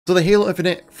So the Halo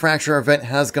Infinite Fracture event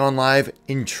has gone live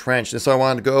entrenched, and so I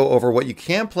wanted to go over what you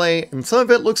can play, and some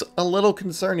of it looks a little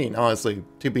concerning, honestly,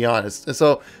 to be honest. And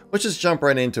so let's just jump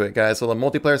right into it, guys. So the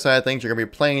multiplayer side of things, you're going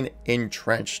to be playing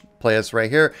entrenched playlists right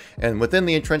here, and within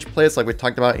the entrenched playlist, like we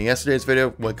talked about in yesterday's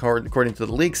video, according to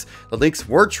the leaks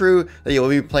were true that you'll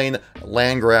be playing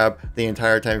land grab the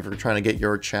entire time if you're trying to get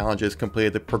your challenges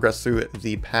completed to progress through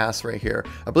the pass right here.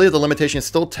 I believe the limitation is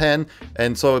still 10,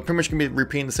 and so it pretty much can be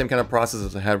repeating the same kind of process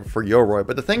as I had for Yoroi.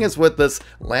 But the thing is, with this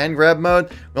land grab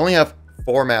mode, we only have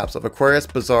 4 maps of Aquarius,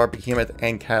 Bazaar, Behemoth,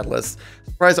 and Catalyst.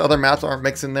 Surprised other maps aren't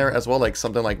mixed in there as well, like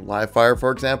something like Live Fire, for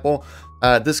example.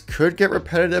 This could get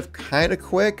repetitive kind of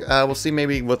quick. We'll see,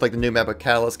 maybe with like the new map of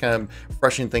Catalyst kind of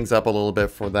freshening things up a little bit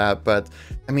for that. But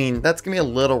I mean, that's gonna be a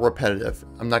little repetitive.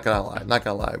 I'm not gonna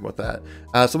lie with that.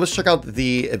 So let's check out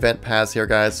the event pass here,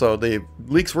 guys. So the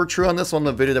leaks were true on this one,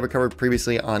 the video that we covered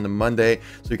previously on Monday.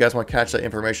 So if you guys want to catch that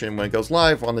information when it goes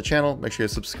live on the channel, make sure you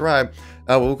subscribe.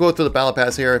 We'll go through the battle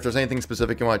pass here. If there's anything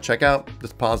specific you want to check out,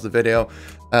 just pause the video.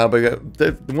 But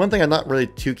the one thing I'm not really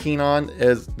too keen on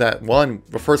is that, one,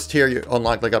 the first tier you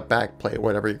unlock like a back plate,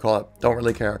 whatever you call it. Don't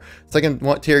really care. Second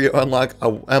tier, you unlock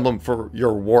an emblem for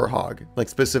your Warhog, like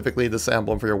specifically this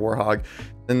emblem for your Warhog.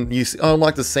 And you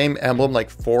unlock the same emblem like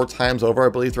 4 times over, I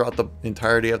believe, throughout the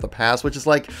entirety of the pass, which is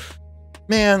like,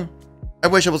 man, I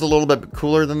wish it was a little bit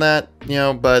cooler than that, you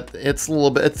know, but it's a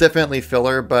little bit, it's definitely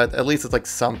filler, but at least it's like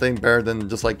something better than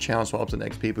just like challenge swaps and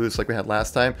XP boosts like we had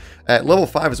last time. At level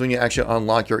 5 is when you actually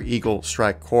unlock your Eagle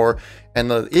Strike core, and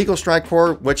the Eagle Strike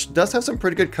core, which does have some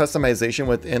pretty good customization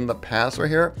within the pass right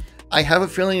here. I have a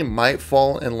feeling it might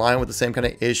fall in line with the same kind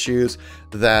of issues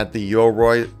that the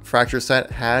Yoroi Fracture set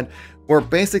had, where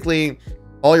basically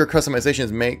all your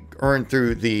customizations earn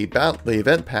through the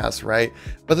event pass, right?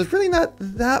 But there's really not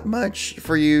that much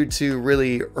for you to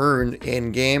really earn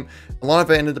in game. A lot of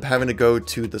it ended up having to go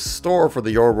to the store for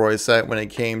the Yoroi set when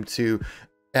it came to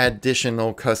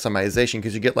additional customization,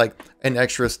 because you get like an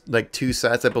extra like 2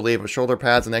 sets, I believe, of shoulder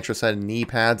pads, an extra set of knee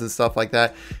pads and stuff like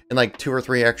that, and like 2 or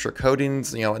 3 extra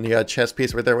coatings, you know, and you got a chest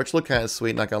piece right there, which look kind of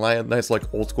sweet, not gonna lie, a nice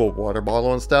like old school water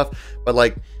bottle and stuff. But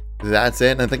like, that's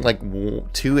it. And I think like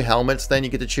 2 helmets then you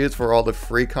get to choose for all the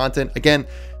free content. Again,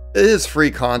 it is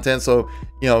free content, so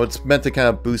you know it's meant to kind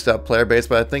of boost up player base,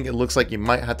 but I think it looks like you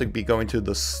might have to be going to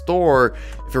the store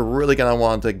if you're really gonna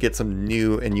want to get some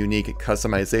new and unique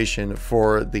customization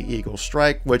for the Eagle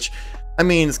Strike, which, I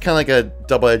mean, it's kind of like a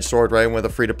double-edged sword, right? With a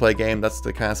free-to-play game, that's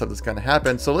the kind of stuff that's gonna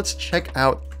happen. So let's check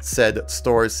out said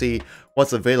store, see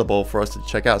what's available for us to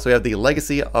check out. So we have the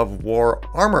Legacy of War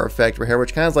armor effect right here,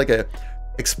 which kind of is like a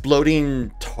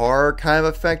exploding tar kind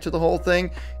of effect to the whole thing.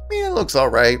 I mean, it looks all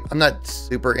right. I'm not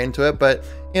super into it, but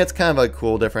yeah, it's kind of a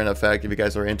cool, different effect if you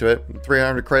guys are into it.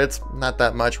 300 credits, not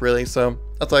that much really, so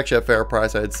that's actually a fair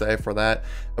price, I'd say, for that.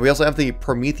 And we also have the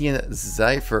Promethean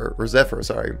Zephyr,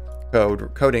 sorry,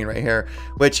 coding right here,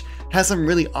 which has some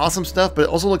really awesome stuff, but it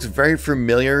also looks very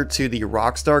familiar to the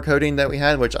Rockstar coding that we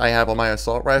had, which I have on my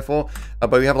assault rifle.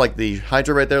 But we have like the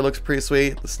Hydra right there, looks pretty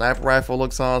sweet. The sniper rifle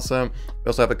looks awesome. We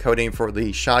also have a coding for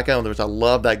the shotgun, which I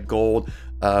love, that gold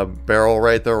barrel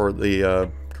right there, or the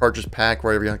cartridge pack,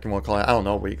 whatever you want to call it. I don't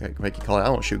know what you can call it. I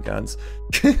don't shoot guns.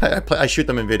 I shoot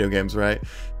them in video games, right?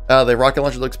 The rocket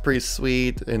launcher looks pretty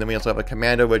sweet, and then we also have a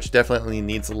commando, which definitely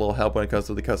needs a little help when it comes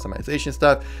to the customization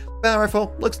stuff. Battle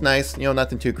rifle looks nice, you know,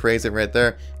 nothing too crazy right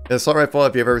there. The assault rifle,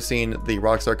 if you've ever seen the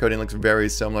Rockstar coding, looks very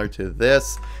similar to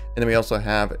this. And then we also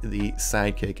have the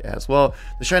sidekick as well.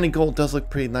 The shiny gold does look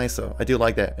pretty nice though. I do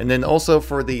like that. And then also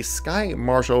for the Sky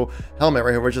Marshal helmet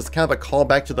right here, which is kind of a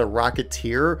callback to the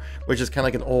Rocketeer, which is kind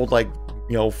of like an old, like,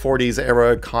 you know, 40s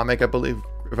era comic, I believe,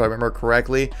 if I remember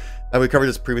correctly. We covered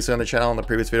this previously on the channel in the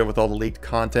previous video with all the leaked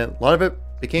content. A lot of it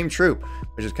became true,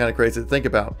 which is kind of crazy to think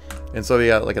about. And so you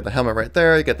got like the helmet right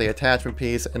there, you get the attachment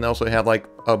piece, and also you have like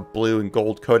a blue and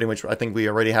gold coating, which I think we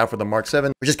already have for the Mark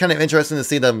 7, which is kind of interesting to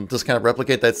see them just kind of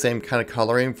replicate that same kind of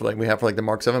coloring for like we have for like the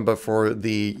Mark 7, but for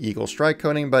the Eagle Strike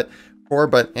coating. But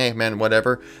hey man,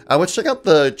 whatever. Let's check out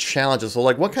the challenges. So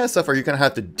like, what kind of stuff are you gonna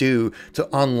have to do to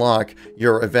unlock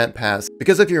your event pass?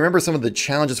 Because if you remember some of the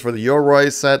challenges for the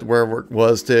Yoroi set, where it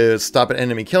was to stop an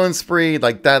enemy killing spree,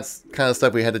 like that's kind of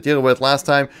stuff we had to deal with last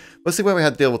time. Let's see what we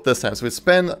had to deal with this time. So we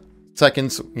spend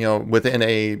seconds, you know, within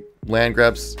a land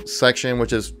grabs section,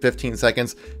 which is 15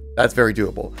 seconds. That's very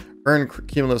doable. Earn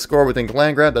cumulative score within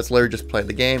land grab. That's literally just play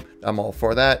the game. I'm all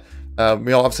for that. You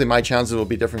know, obviously my challenges will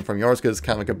be different from yours because it's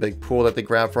kind of like a big pool that they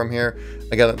grab from here.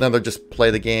 I got another, just play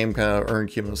the game, kind of earn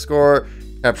cumulative score,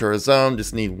 capture a zone,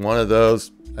 just need one of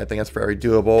those. I think that's very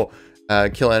doable.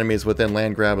 Kill enemies within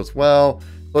land grab as well.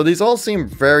 So these all seem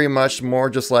very much more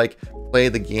just like play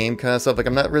the game kind of stuff. Like,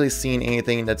 I'm not really seeing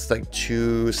anything that's like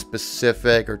too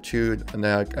specific or too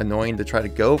annoying to try to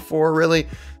go for, really.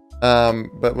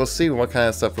 But we'll see what kind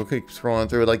of stuff we'll keep scrolling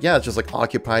through. Like, yeah, it's just like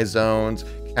occupy zones,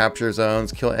 capture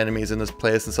zones, kill enemies in this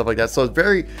place and stuff like that. So it's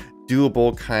very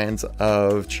doable kinds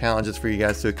of challenges for you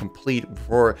guys to complete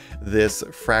for this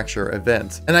Fracture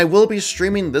event. And I will be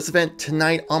streaming this event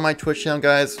tonight on my Twitch channel,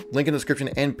 guys. Link in the description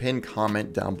and pinned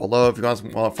comment down below. If you guys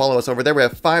want to follow us over there, we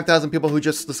have 5,000 people who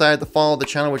just decided to follow the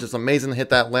channel, which is amazing. Hit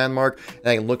that landmark,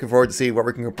 and I'm looking forward to see what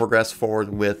we can progress forward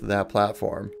with that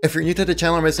platform. If you're new to the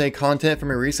channel and missing any content from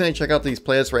me recently, check out these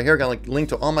playlists right here. Got a link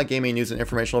to all my gaming news and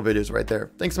informational videos right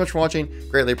there. Thanks so much for watching.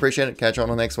 Greatly appreciate it. Catch you on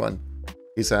the next one.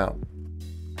 Peace out.